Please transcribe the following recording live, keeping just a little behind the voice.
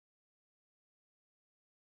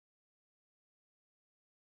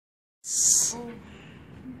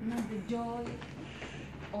joy,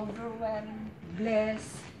 overwhelmed,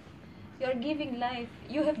 blessed. You're giving life.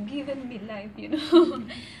 You have given me life, you know.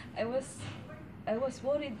 I was I was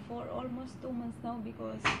worried for almost 2 months now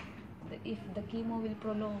because if the chemo will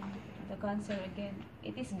prolong the cancer again.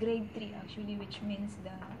 It is grade 3 actually, which means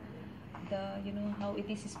the you know how it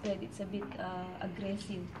is spread. It's a bit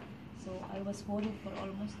aggressive. So I was worried for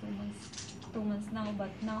almost 2 months. 2 months now,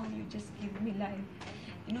 but now you just give me life.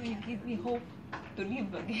 You know, you give me hope to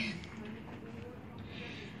live again.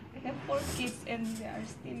 I have 4 kids and they are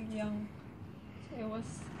still young. So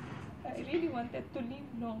I really wanted to live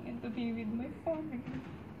long and to be with my family.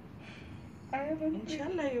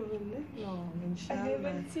 Inshallah, you will live long. I Inshallah.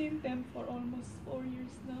 haven't seen them for almost 4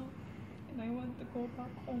 years now, and I want to go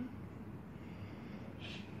back home.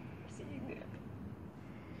 See them.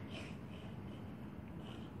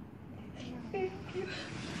 Thank you.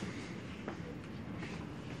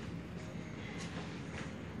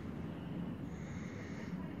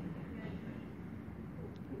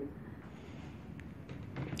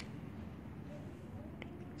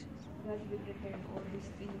 God will return all this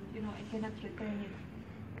to you. You know, I cannot return it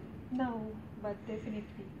now, but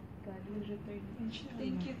definitely God will return it.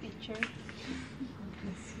 Thank you, teacher.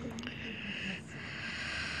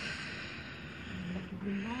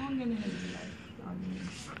 Long and healthy life. Amen.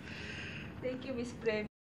 Thank you, Miss Prem.